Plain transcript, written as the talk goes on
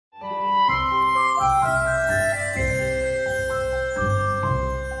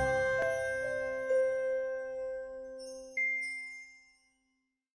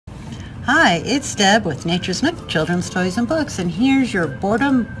Hi, it's Deb with Nature's Nook Children's Toys and Books, and here's your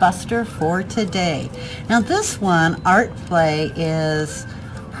Boredom Buster for today. Now this one, Art Play, is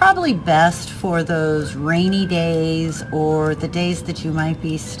probably best for those rainy days or the days that you might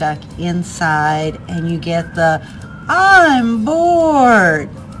be stuck inside and you get the I'm bored.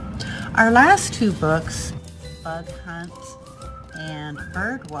 Our last two books, Bug Hunt and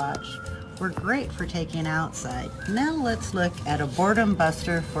Bird Watch, were great for taking outside. Now let's look at a boredom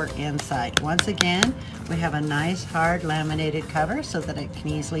buster for inside. Once again, we have a nice hard laminated cover so that it can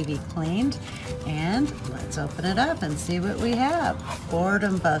easily be cleaned. And let's open it up and see what we have.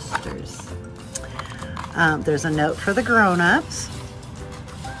 Boredom busters. There's a note for the grown-ups.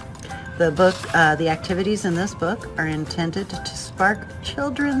 The activities in this book are intended to spark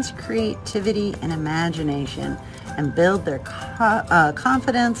children's creativity and imagination and build their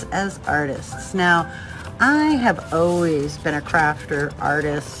confidence as artists. Now, I have always been a crafter,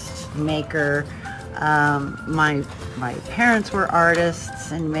 artist, maker. My parents were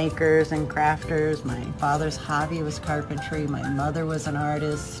artists and makers and crafters. My father's hobby was carpentry. My mother was an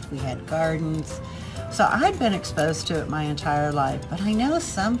artist. We had gardens. So I'd been exposed to it my entire life, but I know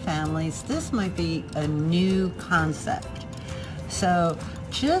some families, this might be a new concept. So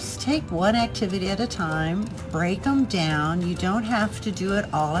just take one activity at a time, break them down. You don't have to do it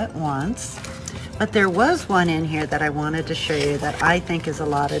all at once. But there was one in here that I wanted to show you that I think is a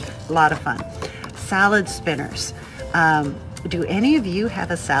lot of fun. Salad spinners. Do any of you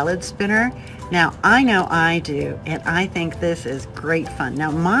have a salad spinner? Now, I know I do, and I think this is great fun.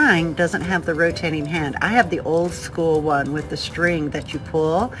 Now, mine doesn't have the rotating hand. I have the old school one with the string that you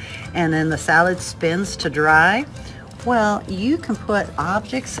pull, and then the salad spins to dry. Well, you can put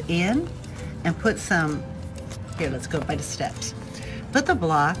objects in and put some, here, let's go by the steps. Put the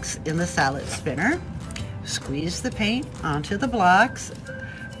blocks in the salad spinner, squeeze the paint onto the blocks,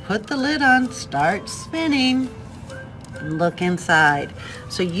 put the lid on, start spinning, and look inside.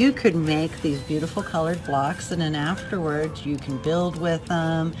 So you could make these beautiful colored blocks, and then afterwards you can build with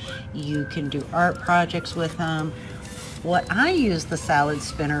them, you can do art projects with them. What I use the salad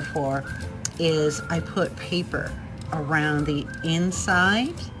spinner for is I put paper around the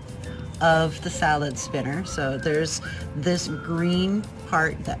inside of the salad spinner. So there's this green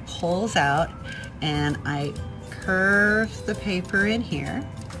part that pulls out, and I curve the paper in here.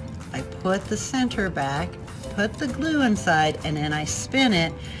 I put the center back, put the glue inside, and then I spin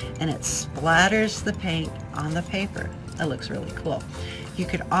it, and it splatters the paint on the paper. It looks really cool. You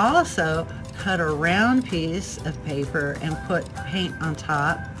could also cut a round piece of paper and put paint on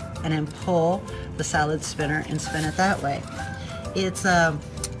top, and then pull the salad spinner and spin it that way. It's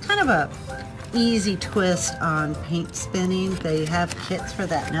kind of a easy twist on paint spinning. They have kits for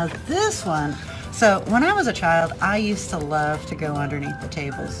that. Now this one, so when I was a child, I used to love to go underneath the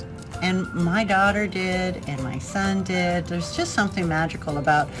tables. And my daughter did, and my son did. There's just something magical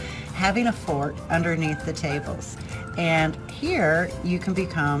about having a fort underneath the tables. And here you can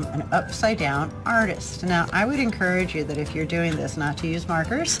become an upside down artist. Now, I would encourage you that if you're doing this, not to use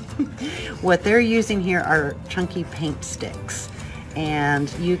markers. What they're using here are chunky paint sticks.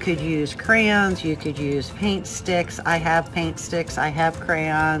 And you could use crayons, you could use paint sticks. I have paint sticks, I have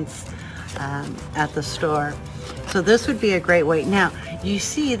crayons at the store. So this would be a great way. Now, you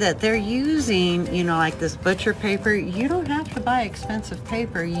see that they're using, you know, like this butcher paper. You don't have to buy expensive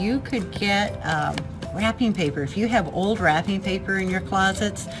paper. You could get wrapping paper. If you have old wrapping paper in your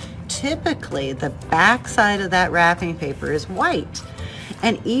closets, typically the back side of that wrapping paper is white.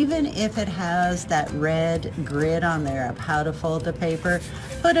 And even if it has that red grid on there of how to fold the paper,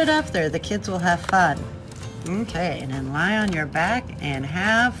 put it up there. The kids will have fun. Okay, and then lie on your back and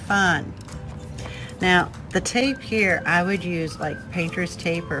have fun. Now, the tape here, I would use like painter's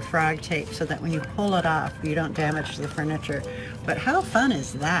tape or frog tape so that when you pull it off, you don't damage the furniture. But how fun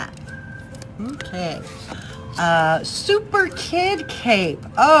is that? Okay. Super Kid Cape.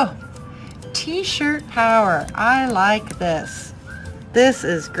 Oh, t-shirt power. I like this. This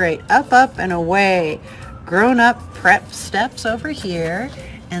is great. Up, up, and away. Grown-up prep steps over here.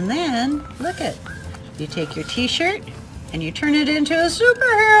 And then, look it. You take your t-shirt and you turn it into a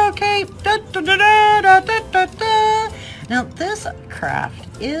superhero cape. Da, da, da, da, da, da, da. Now this craft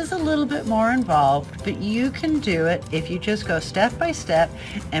is a little bit more involved, but you can do it if you just go step by step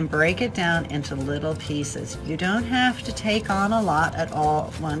and break it down into little pieces. You don't have to take on a lot at all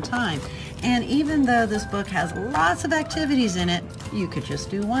at one time. And even though this book has lots of activities in it, you could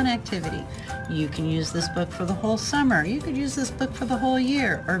just do one activity. You can use this book for the whole summer. You could use this book for the whole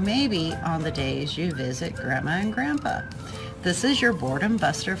year, or maybe on the days you visit Grandma and Grandpa. This is your Boredom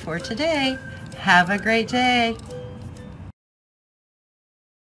Buster for today. Have a great day.